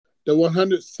The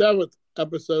 107th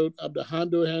episode of the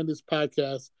Hondo Handis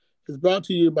podcast is brought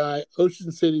to you by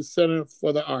Ocean City Center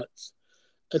for the Arts.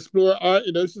 Explore art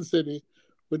in Ocean City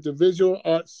with the Visual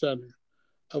Arts Center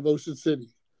of Ocean City,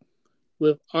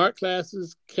 with art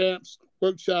classes, camps,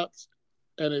 workshops,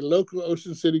 and a local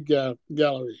Ocean City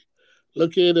gallery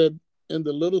located in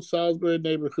the Little Salisbury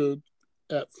neighborhood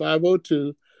at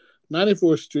 502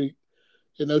 94th Street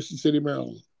in Ocean City,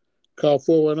 Maryland. Call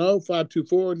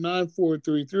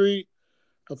 410-524-9433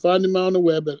 or find them on the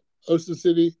web at Ocean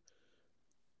City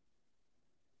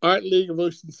Art League of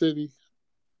Ocean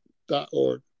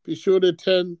City.org. Be sure to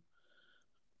attend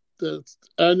the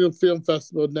annual film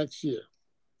festival next year.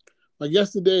 My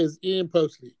guest today is Ian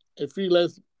Postley, a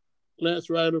freelance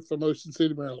writer from Ocean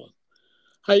City, Maryland.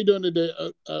 How you doing today,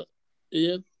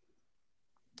 Ian?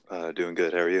 Doing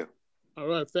good. How are you? All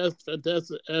right,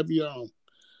 fantastic to have you on.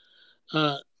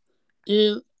 Uh,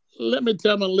 Ian, let me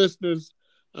tell my listeners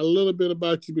a little bit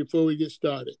about you before we get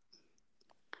started.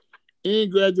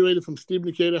 Ian graduated from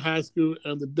Decatur High School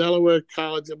and the Delaware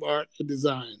College of Art and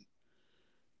Design.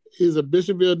 He's a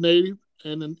Bishopville native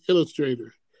and an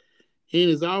illustrator. Ian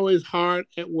is always hard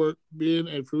at work, being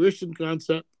a fruition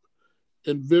concept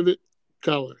in vivid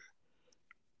color.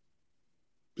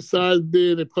 Besides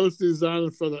being a poster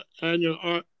designer for the annual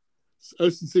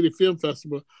Ocean City Film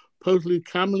Festival, Postley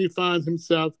commonly finds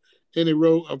himself in a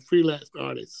role of freelance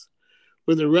artist,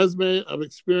 with a resume of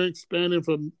experience spanning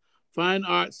from fine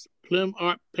arts, film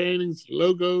art paintings,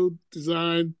 logo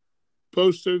design,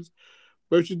 posters,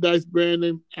 merchandise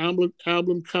branding,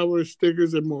 album covers,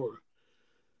 stickers, and more.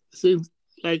 It seems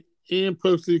like Ian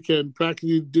Postley can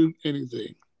practically do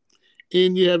anything.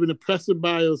 Ian, you have an impressive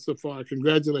bio so far.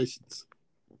 Congratulations.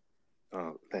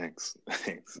 Oh, thanks.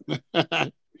 Thanks. Appreciate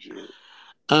it.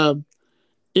 um,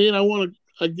 Ian, I want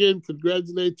to again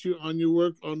congratulate you on your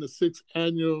work on the sixth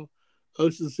annual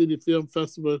Ocean City Film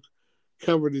Festival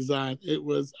cover design. It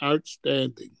was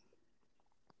outstanding.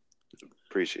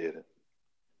 Appreciate it.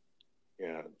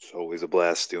 Yeah, it's always a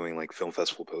blast doing like film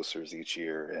festival posters each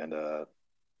year, and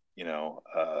you know,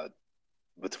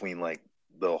 between like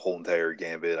the whole entire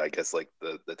gambit, I guess like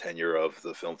the tenure of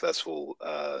the film festival.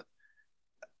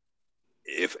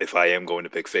 If I am going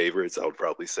to pick favorites, I would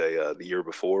probably say the year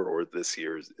before or this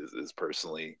year is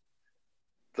personally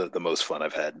the most fun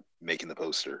I've had making the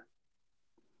poster.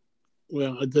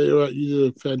 Well, I tell you what, you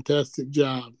did a fantastic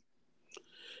job.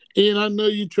 Ian, I know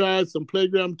you tried some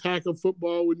playground tackle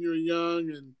football when you were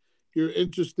young and you're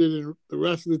interested in the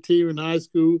rest of the team in high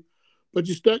school, but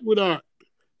you stuck with art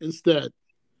instead.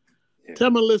 Yeah.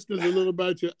 Tell my listeners a little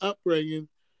about your upbringing,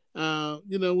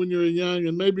 when you were young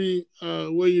and maybe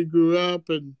where you grew up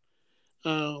and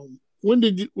when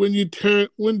did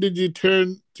you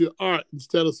turn to art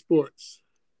instead of sports?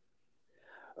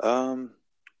 Um,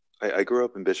 I grew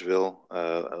up in Bishopville,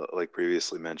 like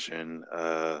previously mentioned.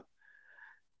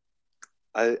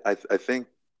 I think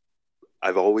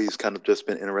I've always kind of just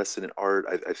been interested in art.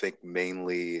 I think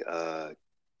mainly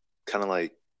kind of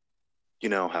like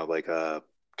how like kind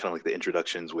of like the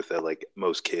introductions with like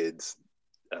most kids,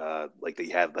 like they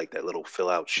have like that little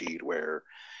fill out sheet where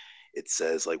it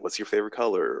says like what's your favorite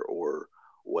color or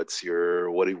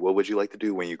what would you like to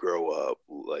do when you grow up.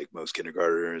 Like most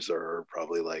kindergartners are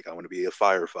probably like I want to be a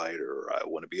firefighter or I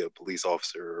want to be a police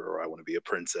officer or I want to be a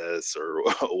princess or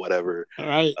whatever. All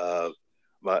right.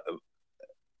 My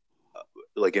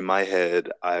like in my head,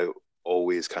 I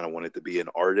always kind of wanted to be an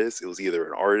artist. It was either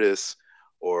an artist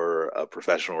or a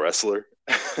professional wrestler.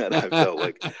 And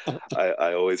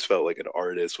I always felt like an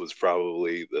artist was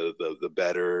probably the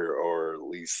better or at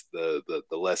least the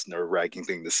less nerve wracking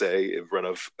thing to say in front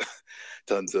of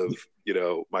tons of,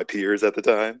 my peers at the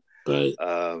time. Right.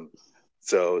 Um,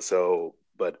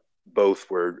 but both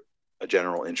were a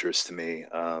general interest to me.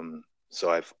 So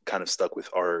I've kind of stuck with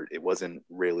art. It wasn't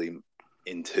really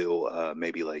until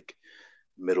maybe like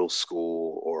middle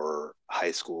school or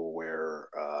high school where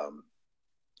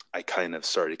I kind of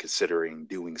started considering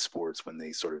doing sports when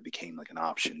they sort of became like an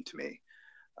option to me.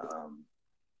 Um,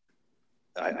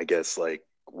 I guess like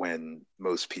when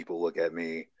most people look at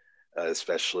me,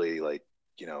 especially like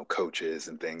coaches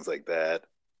and things like that,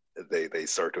 they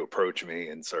start to approach me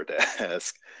and start to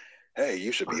ask, "Hey,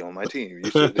 you should be on my team. You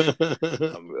should."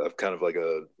 I'm kind of like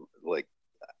like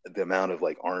the amount of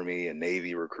like Army and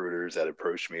Navy recruiters that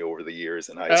approached me over the years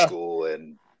in high school,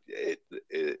 and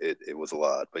it was a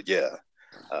lot. But yeah,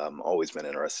 always been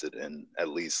interested in at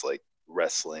least like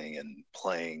wrestling and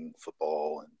playing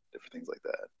football and different things like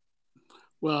that.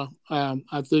 Well,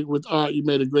 I think with art, you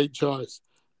made a great choice.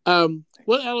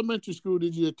 What elementary school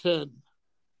did you attend?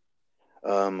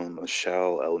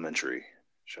 Shell Elementary.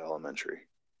 Shell Elementary.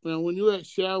 Now, when you were at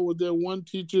Shell, was there one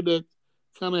teacher that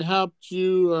kind of helped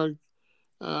you or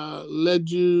led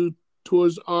you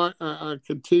towards art, or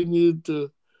continued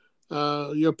to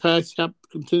your passion, help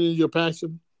continue your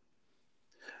passion?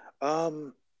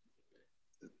 Um,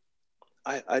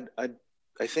 I I I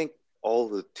I think all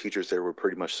the teachers there were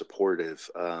pretty much supportive.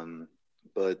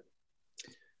 But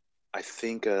I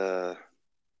think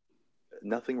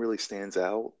nothing really stands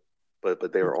out.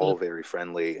 But they were Okay. all very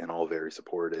friendly and all very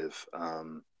supportive.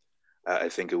 I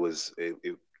think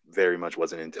it very much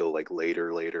wasn't until like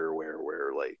later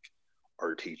where like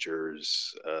our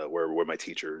teachers where my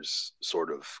teachers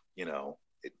sort of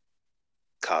it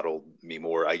coddled me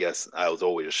more. I guess I was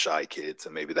always a shy kid, so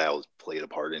maybe that was played a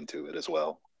part into it as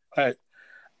well. Right.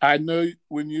 I know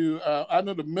when you, I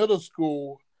know the middle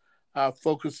school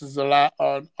focuses a lot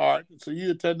on art. So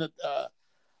you attended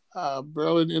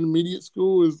Berlin Intermediate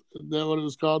School. Is that what it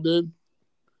was called then?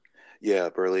 Yeah,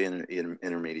 Berlin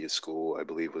intermediate school, I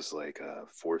believe, was like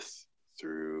fourth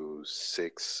through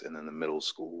sixth, and then the middle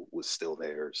school was still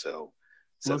there, so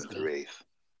seventh Okay. through eighth.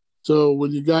 So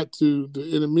when you got to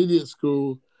the intermediate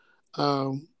school,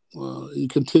 you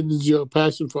continued your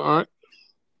passion for art.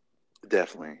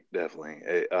 Definitely, definitely.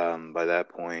 By that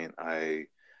point, I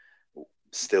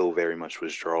still very much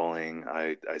was drawing.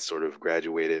 I sort of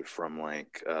graduated from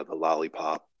like the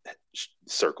lollipop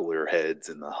circular heads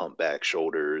and the humpback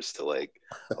shoulders to like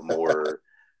a more,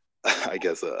 I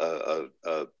guess, a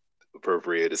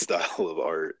appropriated style of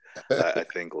art. I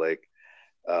think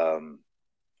um,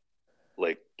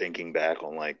 like thinking back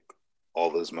on like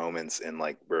all those moments in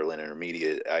like Berlin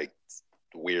Intermediate, I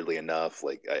weirdly enough,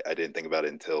 like I didn't think about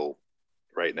it until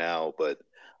right now, but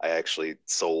I actually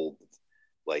sold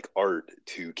like art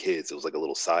to kids. It was like a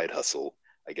little side hustle,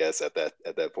 I guess, at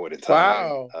that point in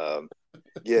time. Wow.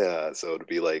 Yeah, so it'd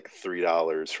be like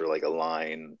 $3 for like a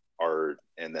line art,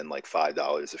 and then like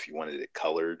 $5 if you wanted it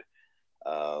colored.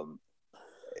 Um,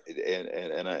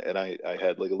 and I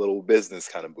had like a little business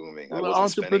kind of booming. A I little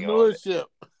wasn't spending it on, entrepreneurship.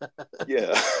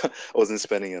 yeah, I wasn't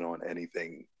spending it on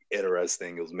anything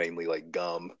interesting. It was mainly like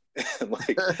gum and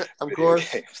like Of video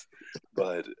course. games.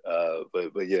 But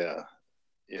yeah,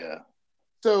 yeah.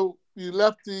 So you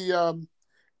left the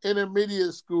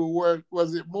intermediate school. Where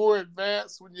was it more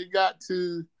advanced when you got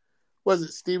to? Was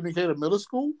it Stephen Decatur Middle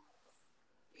School?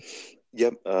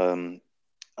 Yep.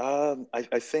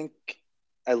 I think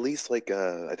at least like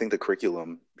I think the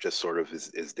curriculum just sort of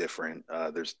is different.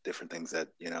 There's different things that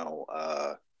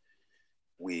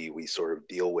we sort of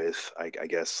deal with. I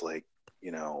guess like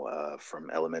from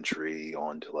elementary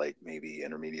on to like maybe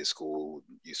intermediate school,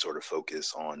 you sort of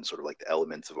focus on sort of like the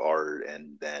elements of art,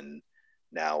 and then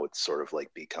now it's sort of like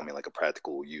becoming like a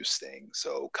practical use thing.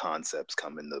 So concepts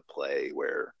come into play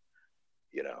where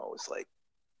it's like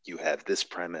you have this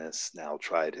premise, now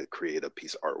try to create a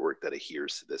piece of artwork that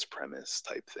adheres to this premise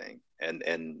type thing.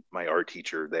 And my art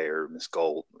teacher there, Miss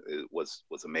Gold, was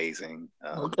amazing.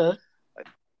 Okay.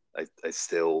 I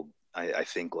still I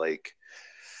think like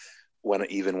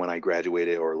when I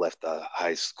graduated or left the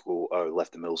high school or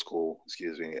left the middle school,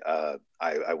 excuse me,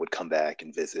 I would come back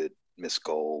and visit Miss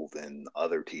Gold and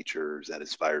other teachers that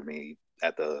inspired me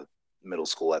at the middle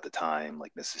school at the time,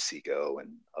 like Mrs. Seco and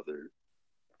other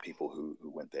people who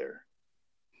went there.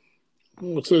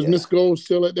 Oh, so But is Miss yeah, Gold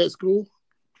still at that school?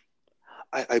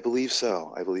 I believe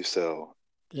so. I believe so.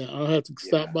 Yeah, I'll have to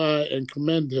stop Yeah. by and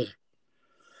commend her.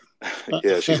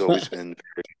 Yeah, she's always been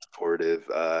very supportive.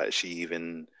 She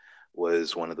even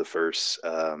was one of the first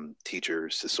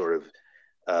teachers to sort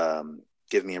of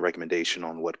give me a recommendation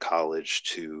on what college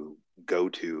to go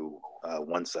to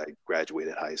once I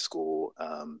graduated high school.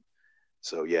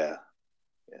 So yeah,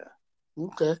 yeah,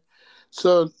 Okay.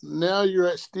 So now you're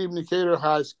at Stephen Decatur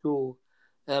High School,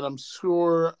 and I'm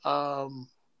sure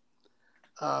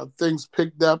things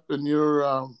picked up and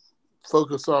your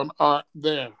focus on art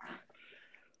there.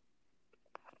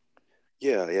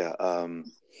 yeah, yeah.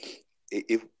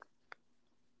 It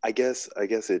I guess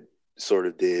it sort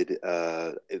of did.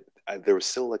 There was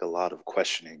still like a lot of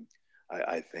questioning.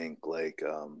 I think like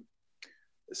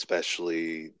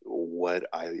especially what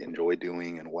I enjoy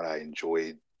doing and what I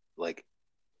enjoyed like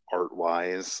art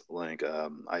wise. Like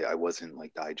I wasn't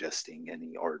like digesting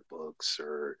any art books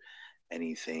or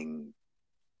anything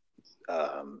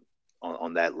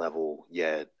on that level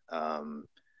yet.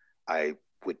 I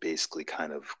would basically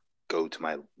kind of go to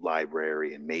my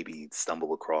library and maybe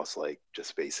stumble across like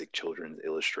just basic children's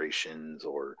illustrations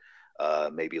or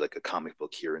maybe like a comic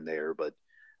book here and there. But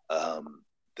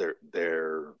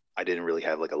there I didn't really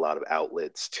have like a lot of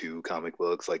outlets to comic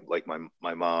books. Like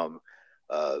my mom,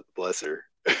 bless her.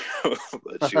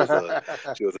 But she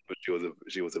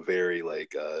was a very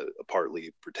like a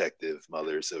partly protective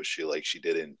mother, so she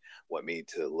didn't want me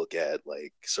to look at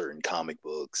like certain comic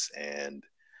books and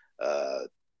uh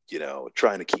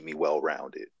trying to keep me well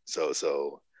rounded.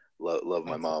 So love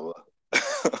my mama.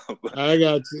 but, I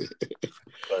got you.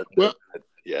 Well,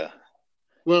 yeah.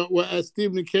 well, at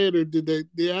Stephen Decatur, did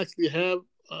they actually have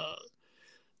uh,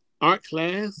 art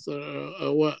class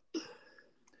or what?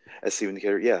 At Stephen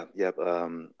Decatur, yeah, yep.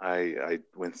 I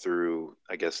went through,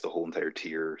 I guess, the whole entire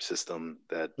tier system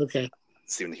that Okay.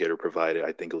 Stephen Decatur provided.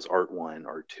 I think it was Art One,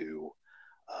 Art Two,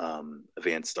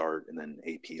 Advanced Art, and then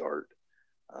AP Art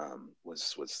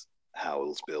was how it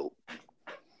was built.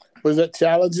 Was that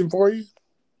challenging for you?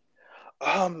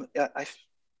 Yeah,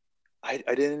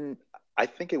 I didn't. I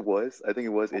think it was. I think it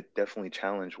was. It definitely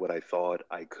challenged what I thought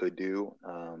I could do,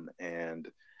 and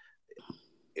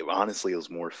honestly, it was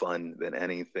more fun than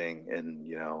anything. And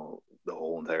the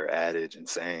whole entire adage and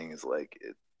saying is like,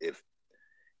 if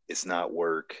it's not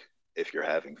work, if you're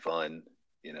having fun,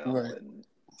 Right. and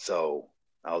so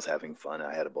I was having fun.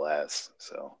 I had a blast.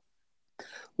 So.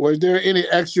 Was there any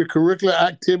extracurricular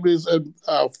activities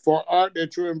for art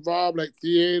that you're involved, like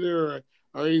theater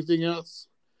or anything else,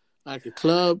 like a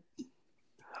club?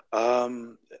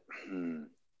 Um, hmm,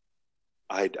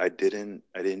 I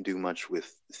didn't do much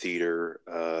with theater.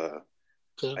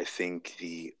 Okay. I think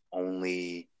the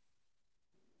only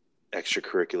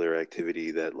extracurricular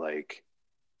activity that like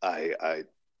I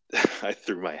I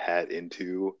threw my hat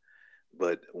into,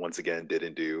 but once again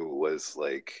didn't do was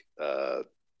like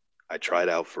I tried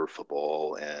out for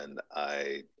football and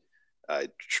I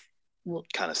Well,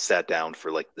 kind of sat down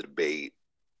for like the debate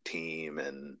team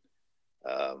and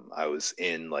I was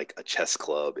in like a chess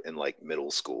club in like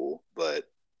middle school, but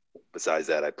besides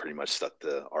that, I pretty much stuck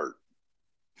to art.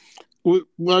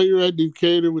 while you're at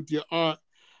Decatur with your art,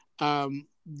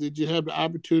 did you have the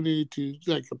opportunity to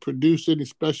like produce any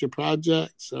special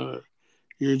projects, or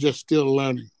you're just still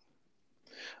learning?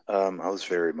 I was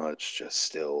very much just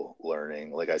still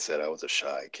learning. Like I said, I was a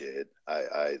shy kid.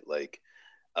 I like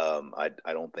I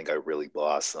don't think I really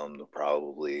blossomed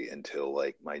probably until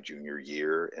like my junior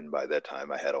year, and by that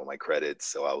time I had all my credits,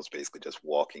 so I was basically just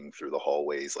walking through the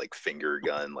hallways like finger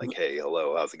gun, like, "Hey,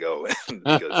 hello, how's it going?"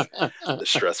 because the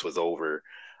stress was over.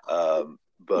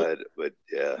 But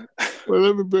yeah. Well,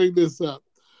 let me bring this up.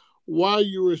 While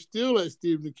you were still at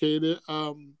Stephen Decatur,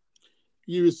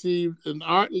 you received an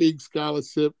art league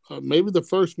scholarship, maybe the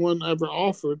first one ever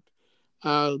offered,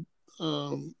 uh,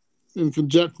 um, in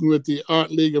conjunction with the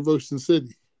Art League of Ocean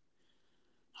City.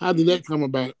 How did hmm that come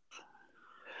about?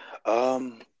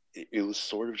 it was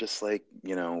sort of just like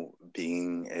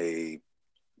being a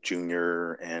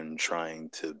junior and trying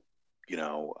to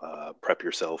prep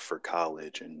yourself for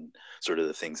college and sort of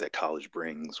the things that college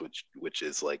brings, which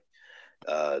is like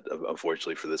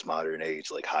unfortunately for this modern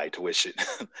age, like high tuition.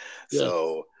 Yes,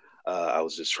 So I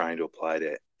was just trying to apply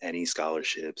to any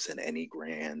scholarships and any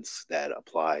grants that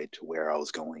applied to where I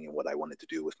was going and what I wanted to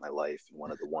do with my life. And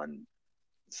one of the ones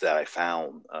that I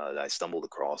found that I stumbled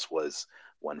across was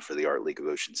one for the Art League of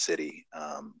Ocean City.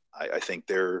 I think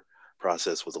their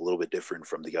process was a little bit different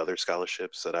from the other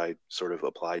scholarships that I sort of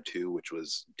applied to, which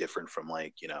was different from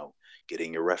like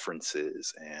getting your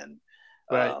references and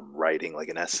right. writing like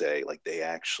an essay. Like they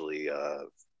actually,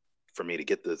 for me to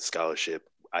get the scholarship,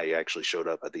 I actually showed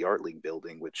up at the Art League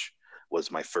building, which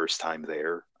was my first time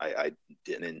there. I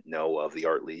didn't know of the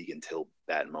Art League until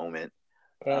that moment.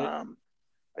 Right. Um,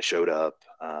 I showed up.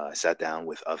 I sat down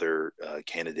with other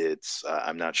candidates.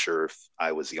 I'm not sure if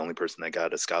I was the only person that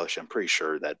got a scholarship. I'm pretty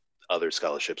sure that other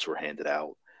scholarships were handed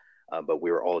out, but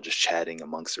we were all just chatting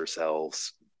amongst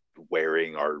ourselves,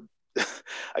 wearing our,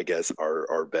 I guess,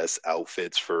 our best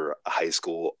outfits for high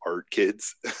school art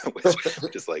kids, which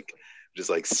is like just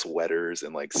like sweaters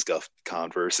and like scuffed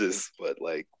Converses, but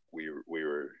like we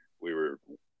were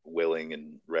willing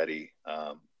and ready.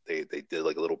 They did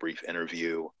like a little brief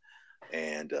interview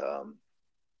and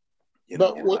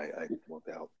But I went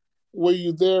out. were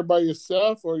you there by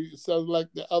yourself, or you sounded like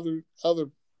the other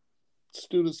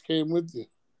students came with you?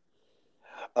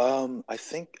 I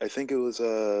think it was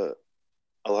a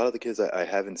lot of the kids I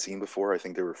haven't seen before. I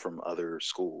think they were from other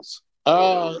schools,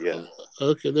 Ah, or yeah,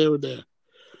 okay, they were there.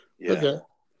 yeah. Okay.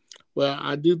 Well,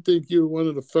 I do think you were one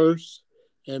of the first,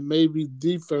 and maybe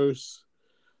the first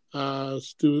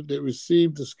student that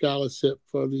received the scholarship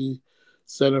for the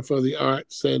Center for the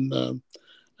Arts. And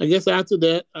I guess after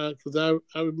that, because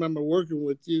I remember working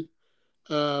with you,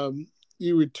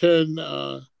 you returned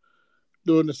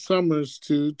during the summers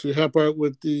to help out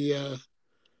with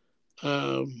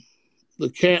um, the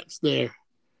camps there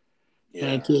and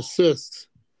Yeah. to assist.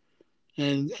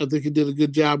 and I think you did a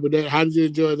good job with that. How did you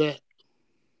enjoy that?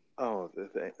 Oh,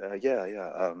 yeah,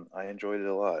 yeah. I enjoyed it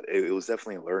a lot. It was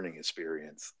definitely a learning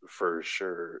experience for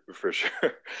sure, for sure.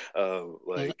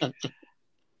 Like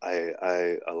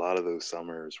a lot of those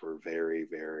summers were very,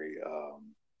 very,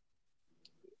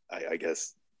 I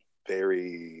guess,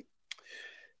 very.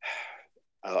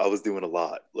 I was doing a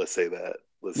lot. Let's say that.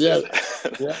 Let's say Yeah,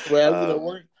 that. yeah. Well,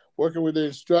 um, working with the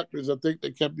instructors, I think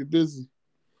they kept you busy.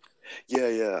 yeah,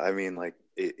 yeah. I mean, like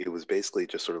it was basically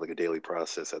just sort of like a daily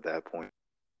process at that point.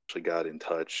 Actually got in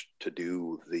touch to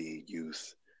do the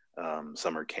youth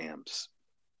summer camps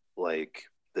like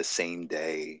the same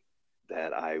day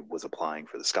that I was applying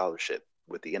for the scholarship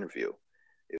with the interview.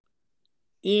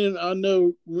 Ian, I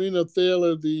know Rena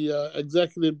Thaler, the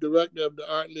executive director of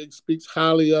the Art League, speaks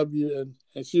highly of you,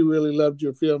 and she really loved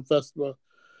your film festival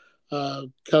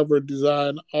cover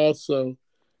design also.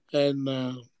 And,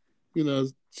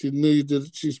 she knew you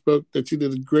did, she spoke that you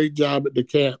did a great job at the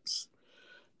camps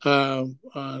during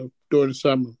the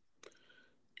summer.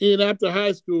 Ian, after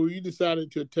high school, you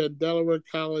decided to attend Delaware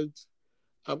College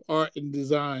of Art and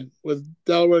Design. Was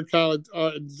Delaware College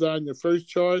Art and Design your first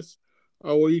choice,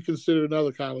 or were you considering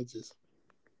other colleges?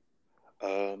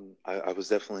 I was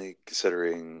definitely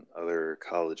considering other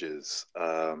colleges.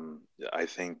 I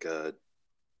think,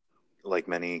 like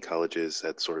many colleges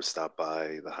that sort of stopped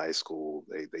by the high school,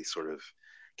 they sort of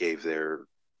gave their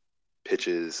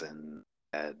pitches and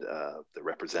had the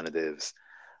representatives.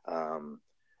 Um,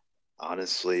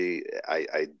 Honestly,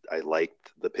 I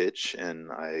liked the pitch,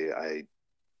 and I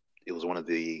it was one of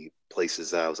the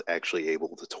places that I was actually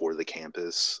able to tour the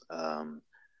campus.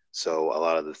 So a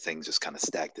lot of the things just kind of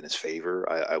stacked in his favor.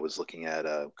 I was looking at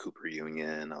Cooper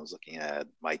Union, I was looking at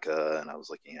Micah, and I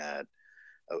was looking at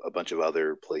a bunch of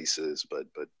other places, but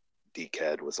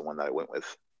DCAD was the one that I went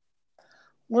with.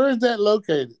 Where is that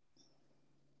located?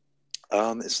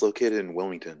 It's located in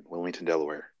Wilmington,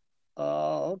 Delaware.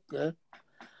 Oh, okay.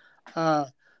 Uh,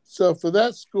 so for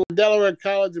that school, Delaware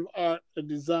College of Art and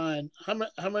Design,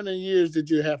 how many years did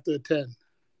you have to attend?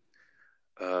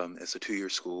 It's a 2 year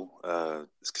school.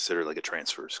 It's considered like a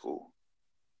transfer school.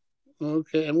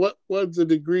 Okay, and what was the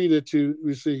degree that you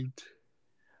received?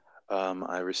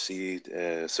 I received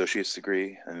an associate's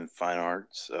degree in fine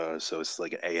arts, so it's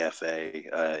like an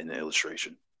AFA in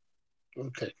illustration.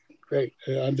 Okay, great.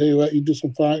 I'll tell you what, you do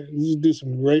some fine, you do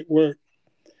some great work.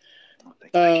 Oh,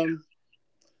 thank you. Um,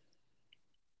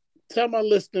 Tell my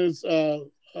listeners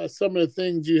some of the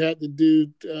things you had to do,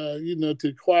 to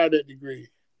acquire that degree.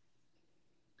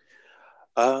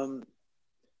 Um,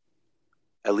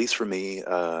 at least for me,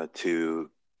 to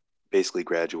basically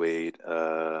graduate,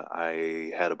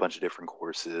 I had a bunch of different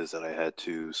courses that I had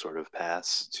to sort of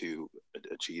pass to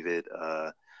achieve it.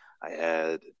 I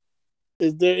had,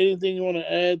 Is there anything you want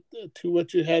to add to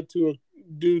what you had to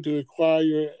do to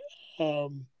acquire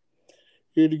um,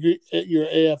 your degree, your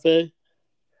AFA?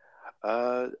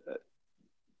 uh,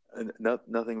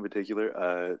 nothing in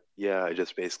particular. Yeah, I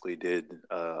just basically did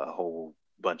a whole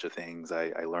bunch of things.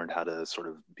 I learned how to sort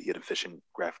of be an efficient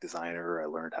graphic designer. I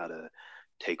learned how to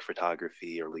take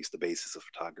photography, or at least the basis of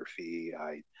photography.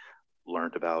 I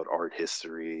learned about art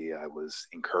history. I was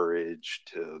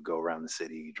encouraged to go around the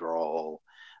city, draw,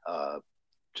 uh,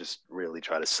 just really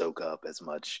try to soak up as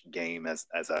much game as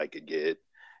I could get,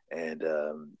 and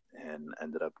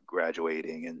ended up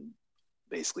graduating and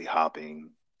basically hopping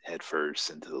headfirst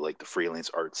into like the freelance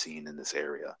art scene in this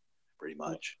area, pretty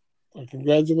much. Well,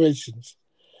 congratulations.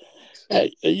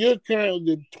 Thanks. You're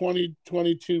currently the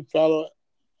 2022 fellow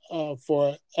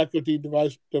for equity,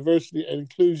 diversity, and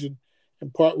inclusion,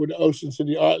 in part with the Ocean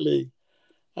City Art League.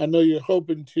 I know you're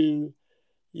hoping to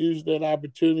use that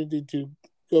opportunity to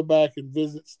go back and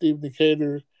visit Steve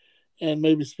Decatur and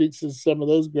maybe speak to some of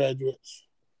those graduates.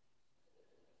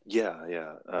 Yeah,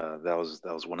 yeah. That was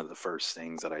one of the first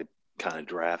things that I kind of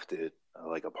drafted,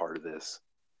 like a part of this,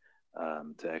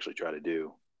 to actually try to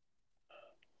do.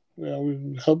 Well,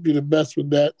 we hope you the best with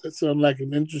that. That sounds like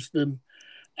an interesting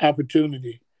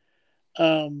opportunity.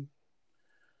 Um,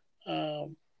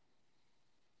 um,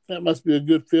 that must be a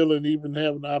good feeling, even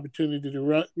having the opportunity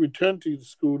to return to the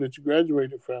school that you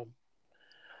graduated from.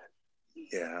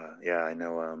 Yeah, yeah. I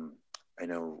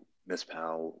know Miss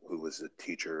Powell, who was a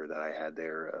teacher that I had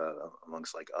there,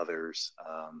 amongst like others.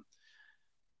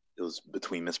 It was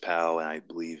between Miss Powell and I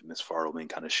believe Miss Fartleman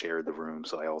kind of shared the room.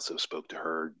 So I also spoke to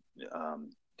her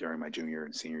during my junior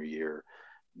and senior year.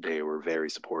 They were very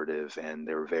supportive and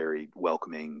they were very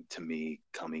welcoming to me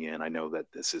coming in. I know that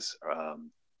this is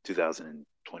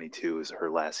 2022 is her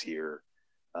last year,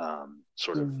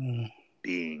 sort of Mm.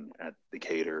 being at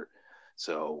Decatur.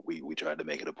 So we tried to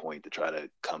make it a point to try to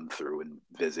come through and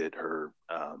visit her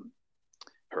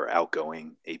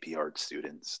outgoing AP art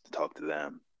students to talk to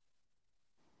them.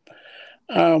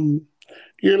 Um,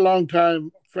 your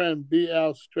longtime friend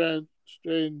B.L.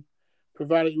 Strain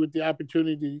provided you with the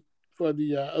opportunity for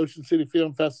the Ocean City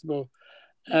Film Festival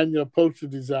annual poster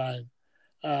design.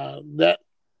 That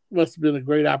must have been a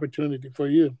great opportunity for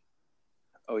you.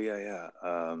 Oh yeah,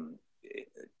 yeah.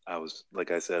 I was, like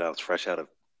I said, I was fresh out of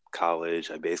college.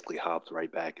 I basically hopped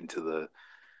right back into the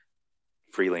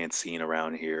freelance scene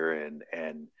around here,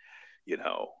 and you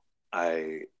know,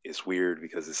 I it's weird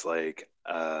because it's like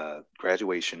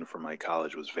graduation from my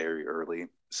college was very early.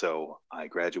 So I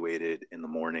graduated in the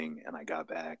morning and I got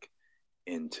back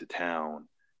into town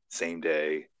same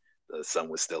day. The sun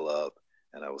was still up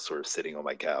and I was sort of sitting on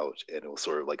my couch and it was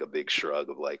sort of like a big shrug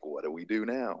of like, what do we do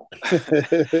now?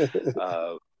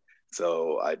 uh,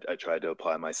 so I tried to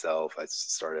apply myself. I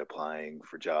started applying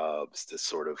for jobs to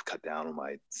sort of cut down on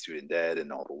my student debt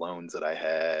and all the loans that I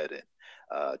had,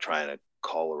 and trying to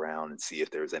call around and see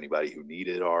if there was anybody who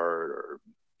needed art. Or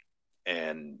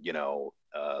and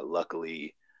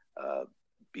luckily, uh,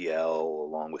 BL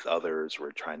along with others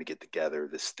were trying to get together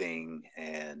this thing,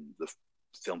 and the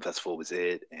film festival was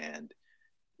it. And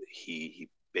he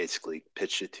basically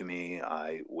pitched it to me.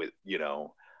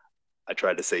 I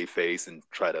tried to save face and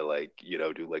try to like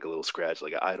do like a little scratch,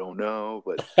 like I don't know,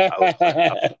 but I was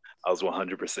like I was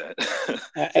 100%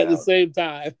 At the down. same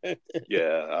time, Yeah,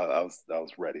 I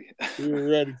was ready. you were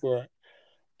ready for it.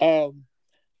 Um,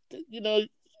 you know,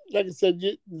 like I said,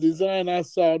 the design I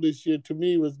saw this year to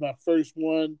me was my first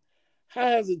one. How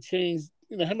has it changed?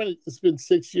 How many? It's been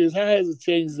 6 years. How has it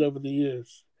changed over the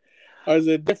years? Or is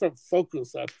there a different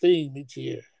focus or theme each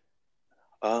year?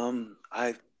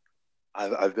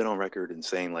 I've been on record in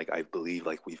saying like I believe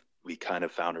like we kind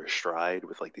of found our stride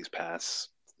with like these past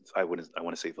I want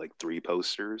to say like three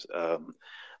posters,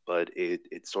 but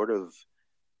it sort of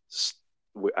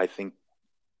I think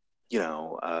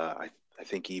I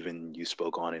think even you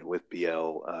spoke on it with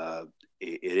BL.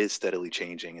 It is steadily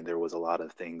changing, and there was a lot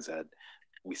of things that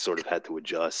we sort of had to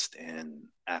adjust and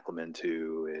acclimate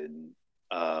to. And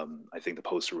I think the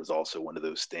poster was also one of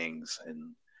those things.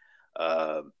 And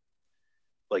uh,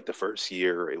 like the first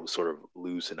year, it was sort of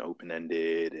loose and open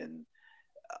ended. And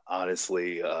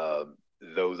honestly,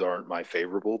 those aren't my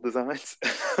favorable designs,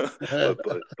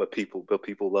 but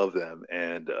people love them.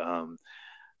 And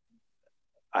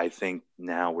I think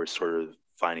now we're sort of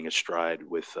finding a stride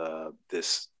with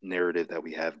this narrative that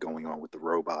we have going on with the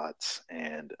robots,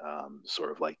 and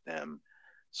sort of like them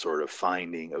sort of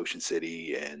finding Ocean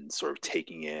City and sort of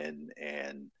taking in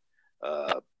and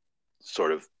uh,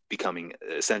 sort of becoming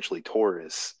essentially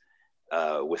tourists,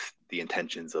 with the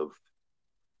intentions of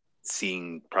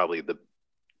seeing probably the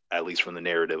at least from the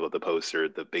narrative of the poster,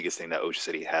 the biggest thing that Ocean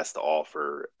City has to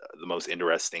offer, the most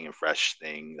interesting and fresh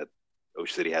thing that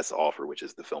Ocean City has to offer, which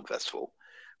is the film festival,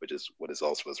 which is what it's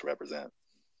all supposed to represent.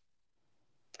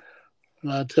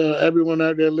 I tell everyone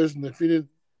out there listening, if you didn't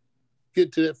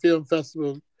get to that film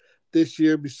festival this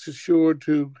year, be sure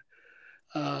to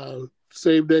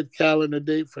save that calendar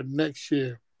date for next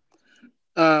year.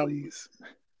 Um, Please.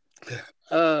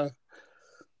 uh,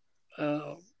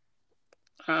 uh,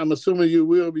 I'm assuming you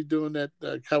will be doing that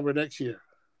cover next year.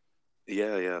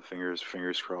 Yeah, yeah. Fingers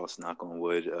crossed. Knock on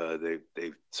wood.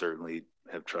 They certainly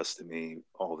have trusted me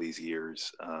all these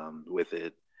years with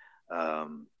it.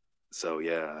 Um, so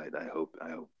yeah, I hope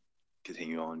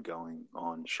continue on going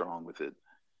on strong with it.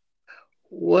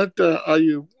 What are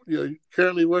you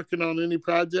currently working on? Any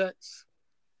projects?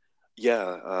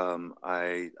 Yeah,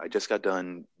 I just got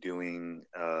done doing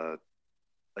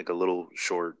like a little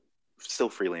short, still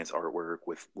freelance artwork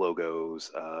with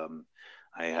logos.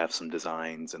 I have some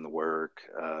designs in the work,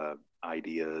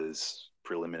 ideas,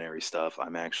 preliminary stuff.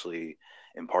 I'm actually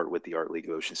in part with the Art League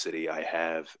of Ocean City.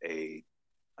 I'm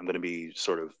going to be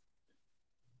sort of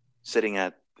sitting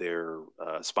at their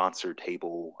sponsor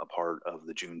table, a part of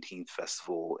the Juneteenth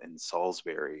festival in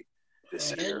Salisbury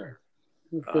this year.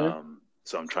 Oh, okay.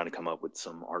 So I'm trying to come up with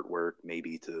some artwork,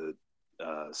 maybe to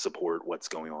support what's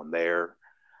going on there.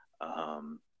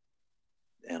 Um,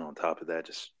 and on top of that,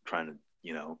 just trying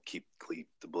to keep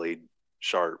the blade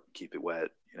sharp, keep it wet.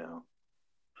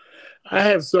 I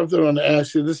have something I want to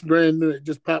ask you. This is brand new. It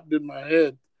just popped in my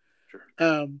head. Sure.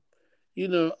 Um,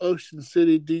 Ocean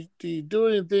City. Do you do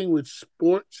anything with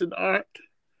sports and art?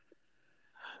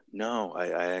 No,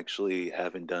 I actually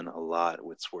haven't done a lot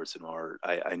with sports and art.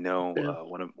 I know Okay.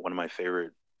 one of my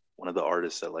favorite one of the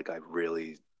artists that like I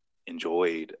really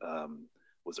enjoyed,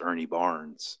 was Ernie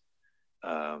Barnes.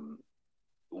 Um,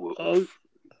 Oh,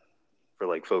 for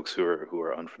like folks who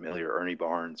are unfamiliar, Ernie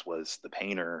Barnes was the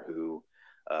painter who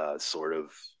sort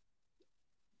of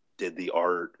did the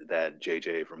art that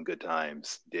JJ from Good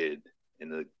Times did in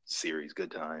the series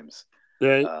Good Times.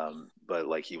 Right. But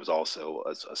like he was also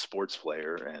a sports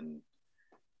player, and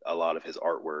a lot of his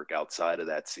artwork outside of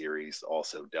that series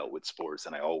also dealt with sports,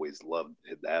 and I always loved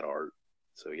that art.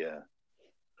 So yeah.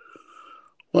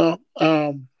 Well,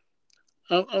 I'm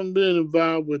being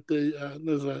involved with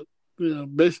there's a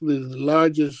basically the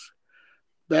largest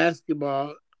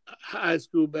basketball high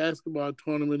school basketball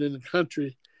tournament in the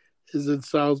country is in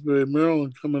Salisbury,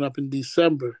 Maryland, coming up in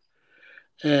December.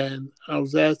 And I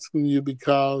was asking you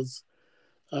because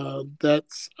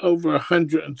that's over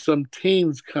 100 and some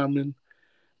teams coming,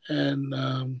 and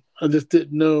I just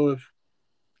didn't know if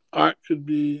art could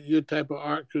be your type of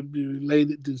art could be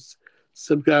related to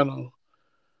some kind of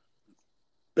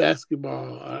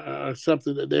basketball or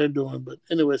something that they're doing. But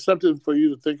anyway, something for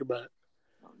you to think about.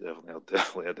 I'll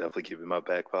definitely keep it in my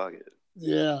back pocket.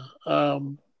 Yeah.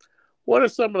 What are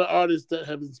some of the artists that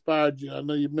have inspired you? I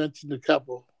know you mentioned a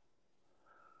couple.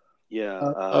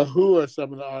 Yeah. Who are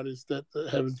some of the artists that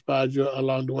have inspired you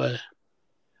along the way?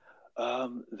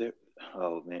 There.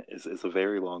 Oh man, it's a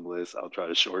very long list. I'll try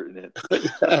to shorten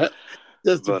it.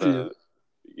 Just a but few.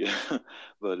 yeah,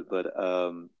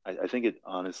 I think it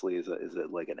honestly is a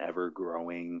like an ever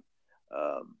growing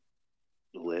um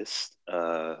list.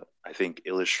 I think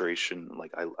illustration,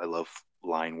 like I love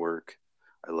line work.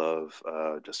 I love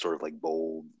just sort of like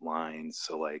bold lines.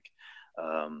 So like,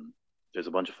 um, there's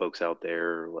a bunch of folks out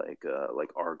there like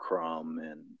R. Crumb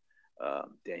and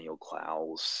Daniel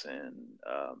Klaus and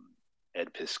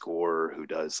Ed Piskor, who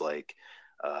does like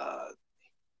uh,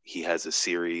 he has a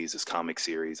series, this comic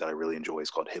series that I really enjoy.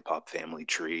 It's called Hip Hop Family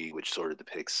Tree, which sort of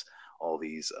depicts all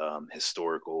these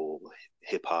historical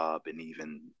hip hop and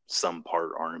even some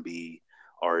part R&B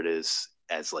artists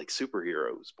as like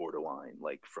superheroes, borderline,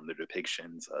 like from the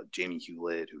depictions. Jamie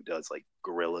Hewlett, who does like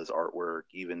gorillas artwork,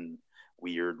 even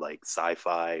weird like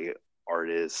sci-fi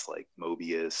artists like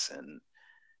Mobius, and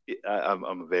I'm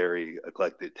a very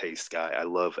eclectic taste guy. I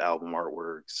love album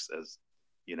artworks, as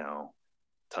you know,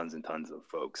 tons and tons of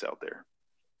folks out there.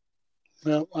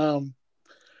 Well,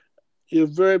 you're a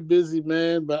very busy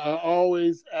man, but I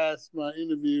always ask my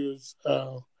interviewers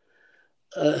uh,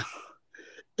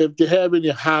 if they have any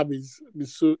hobbies,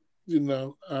 you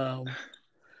know, uh,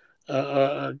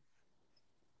 uh,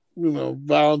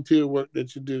 volunteer work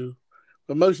that you do,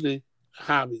 but mostly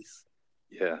hobbies.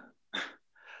 Yeah.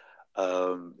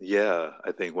 Yeah,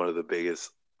 I think one of the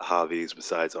biggest hobbies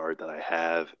besides art that I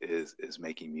have is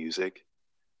making music.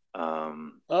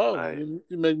 Um, Oh, I you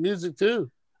make music too.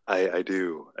 I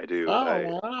do. I do.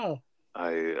 Oh, wow.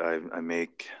 I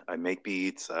make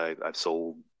beats. I've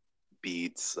sold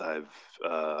beats. I've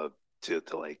to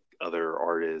like other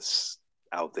artists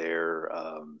out there.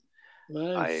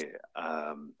 Nice.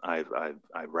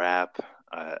 I rap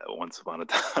once upon a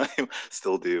time,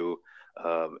 still do.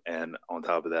 And on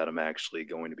top of that, I'm actually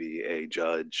going to be a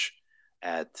judge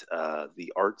at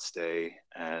the Arts Day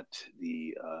at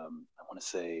the I want to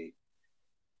say,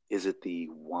 is it the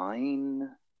wine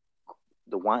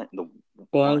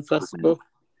Wine festival.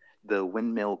 the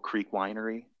Windmill Creek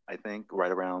Winery, I think,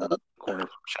 right around Uh, the corner from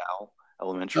Chow uh,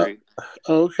 Elementary.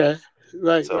 okay.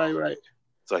 Right, So right, right.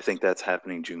 so I think that's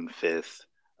happening June 5th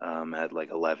at like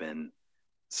 11.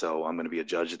 So I'm going to be a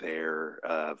judge there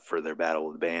for their Battle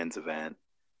of the Bands event.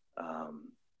 Um,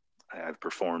 I've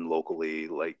performed locally,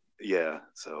 like yeah.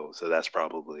 So that's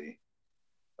probably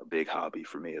a big hobby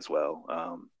for me as well.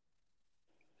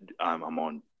 I'm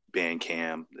on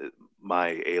Bandcamp.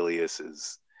 My alias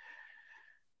is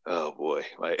oh boy,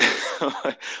 my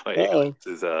my Uh-oh. alias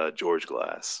is George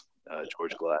Glass.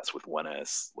 George Glass with one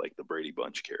S, like the Brady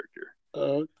Bunch character.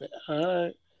 Okay. All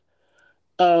right.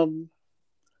 Um,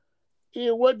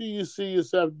 Ian, what do you see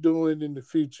yourself doing in the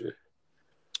future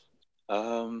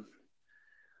Um,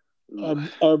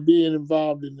 or being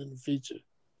involved in the future?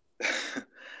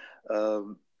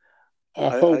 um, I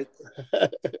I hope.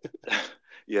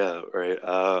 yeah, right.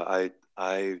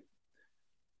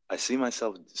 I see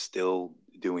myself still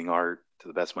doing art to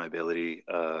the best of my ability.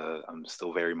 I'm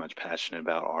still very much passionate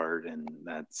about art, and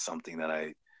that's something that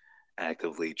I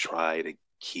actively try to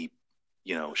keep,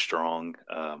 strong.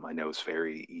 I know it's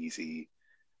very easy,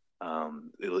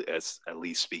 as at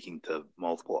least speaking to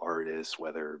multiple artists,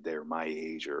 whether they're my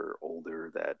age or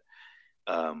older, that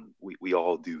we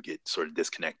all do get sort of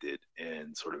disconnected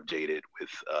and sort of jaded with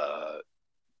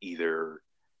either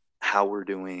how we're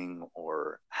doing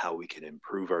or how we can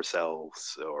improve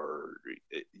ourselves, or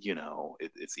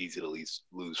it's easy to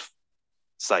lose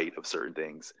sight of certain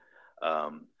things.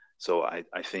 So I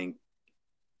think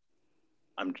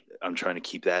I'm I'm trying to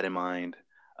keep that in mind.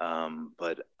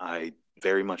 But I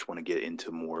very much want to get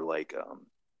into more like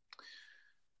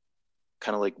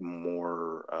kind of like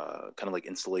more kind of like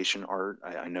installation art.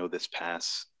 I know this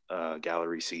past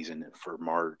gallery season for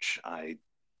March, I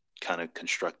kind of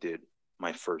constructed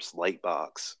my first light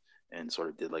box and sort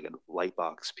of did like a light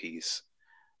box piece.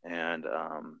 And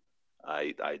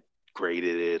I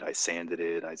graded it, I sanded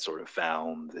it, I sort of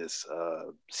found this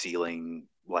ceiling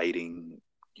lighting,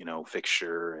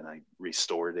 fixture, and I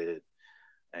restored it,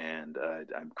 and I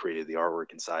created the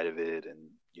artwork inside of it, and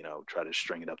try to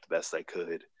string it up the best I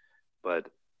could. But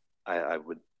I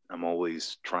would I'm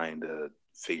always trying to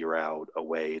figure out a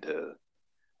way to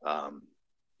um,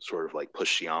 sort of like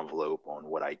push the envelope on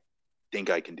what I think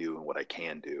I can do and what I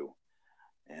can do,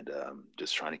 and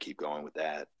just trying to keep going with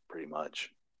that pretty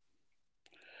much.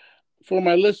 For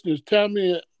my listeners, tell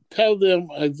them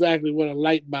exactly what a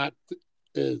light box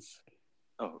is.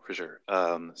 Oh, for sure.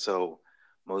 So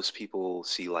most people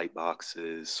see light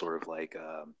boxes sort of like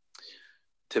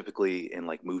typically in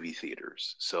like movie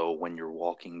theaters. So when you're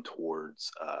walking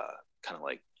towards kind of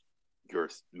like your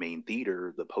main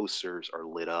theater, the posters are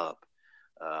lit up.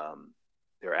 Um,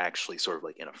 they're actually sort of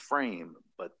like in a frame,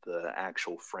 but the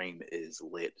actual frame is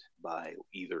lit by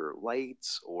either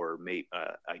lights or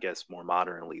I guess more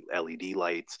modernly LED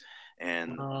lights,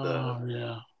 and the Oh,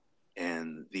 yeah.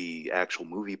 and the actual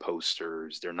movie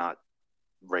posters, they're not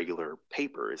regular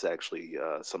paper. It's actually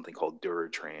something called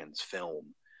Duratrans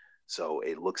film. So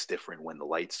it looks different when the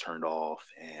lights turned off,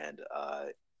 and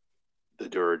the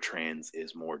Duratrans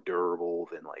is more durable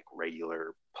than like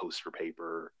regular poster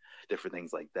paper, different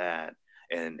things like that.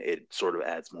 And it sort of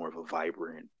adds more of a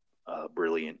vibrant,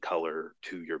 brilliant color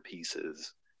to your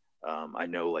pieces. I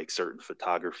know like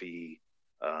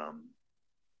um,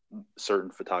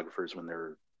 certain photographers, when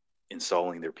they're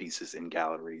installing their pieces in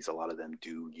galleries, a lot of them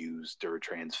do use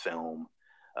Duratrans film.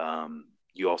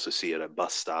 You also see it at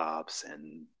bus stops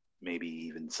and maybe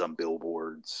even some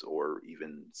billboards or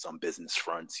even some business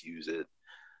fronts use it.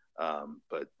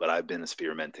 But I've been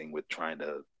experimenting with trying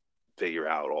to figure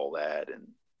out all that, and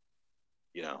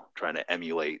trying to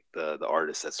emulate the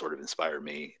artists that sort of inspire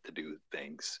me to do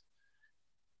things.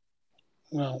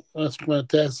 Well, that's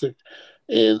fantastic.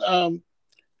 And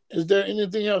is there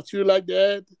anything else you'd like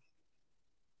to add?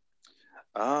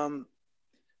 Um,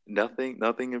 nothing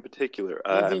in particular.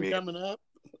 I Anything mean, coming up?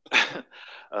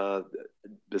 uh,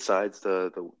 besides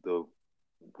the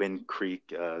Wind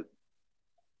Creek, I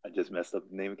just messed up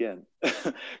the name again.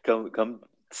 Come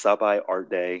stop by Art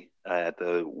Day at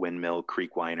the Windmill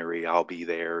Creek Winery. I'll be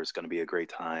there. It's going to be a great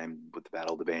time with the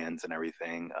Battle of the Bands and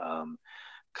everything.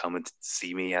 Come and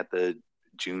see me at the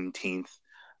Juneteenth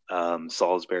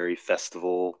Salisbury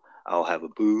Festival. I'll have a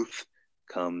booth.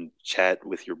 Come chat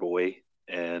with your boy,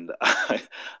 and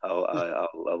I'll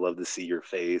love to see your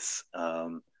face. Uh,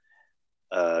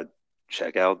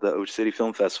 Check out the Ocean City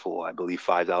Film Festival. I believe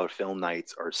 $5 film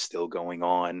nights are still going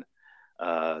on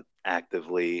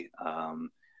actively.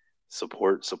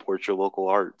 Support your local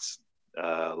arts.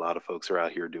 A lot of folks are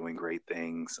out here doing great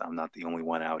things. I'm not the only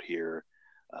one out here.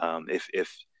 If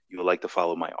you would like to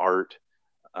follow my art,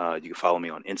 you can follow me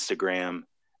on Instagram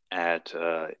at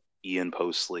Ian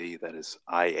Postley. That is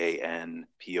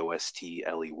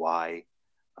IANPOSTLEY.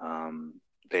 Um,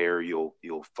 there you'll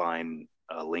find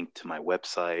a link to my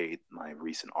website, my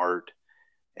recent art,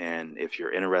 and if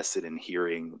you're interested in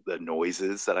hearing the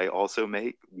noises that I also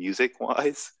make music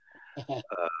wise,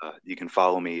 you can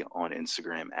follow me on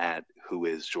Instagram at Who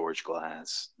Is George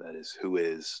Glass. That is Who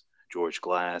Is George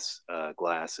Glass.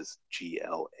 Glass is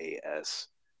GLAS.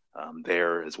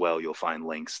 There as well, you'll find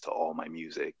links to all my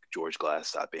music,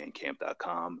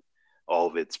 georgeglass.bandcamp.com. All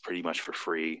of it's pretty much for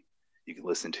free. You can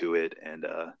listen to it and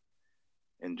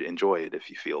enjoy it if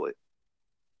you feel it.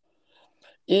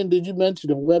 And did you mention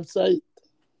a website?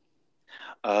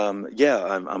 Yeah,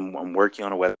 I'm working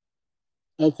on a web.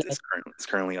 Okay, It's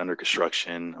currently under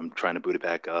construction. I'm trying to boot it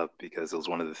back up because it was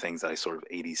one of the things I sort of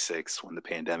 86 when the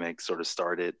pandemic sort of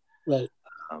started. right.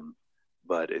 Um,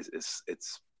 but it's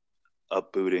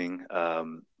up booting.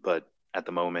 But at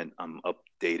the moment, I'm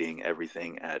updating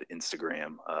everything at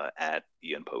Instagram at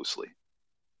Ian Postley.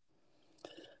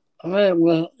 All right.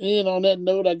 Well, and on that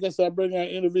note, I guess I'll bring our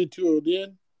interview to an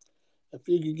end. If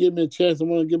you could give me a chance, I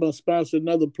want to give my sponsor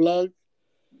another plug.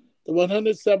 The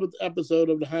 107th episode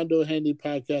of the Hondo Handy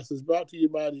podcast is brought to you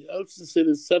by the Ocean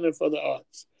City Center for the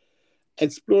Arts.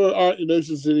 Explore art in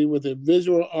Ocean City with a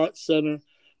visual arts center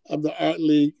of the Art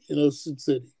League in Ocean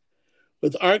City.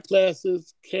 With art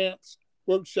classes, camps,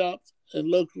 workshops, and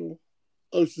local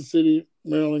Ocean City,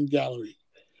 Maryland gallery.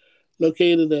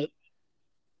 Located at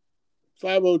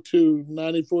 502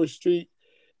 94th Street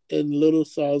in Little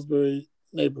Salisbury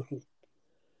neighborhood.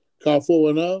 Call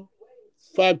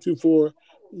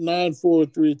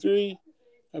 410-524-9433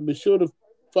 and be sure to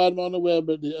find them on the web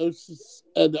at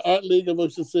the Art League of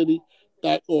Ocean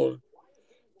City.org.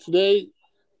 Today,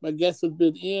 my guest has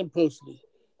been Ian Postley,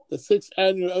 the 6th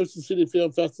annual Ocean City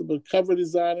Film Festival cover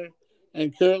designer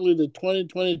and currently the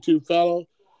 2022 Fellow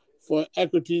for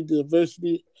Equity,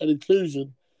 Diversity, and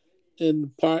Inclusion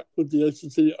in part with the Ocean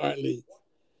City Art League.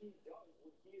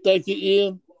 Thank you,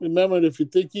 Ian. Remember, if you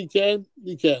think you can,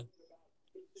 you can.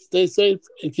 Stay safe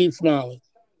and keep smiling.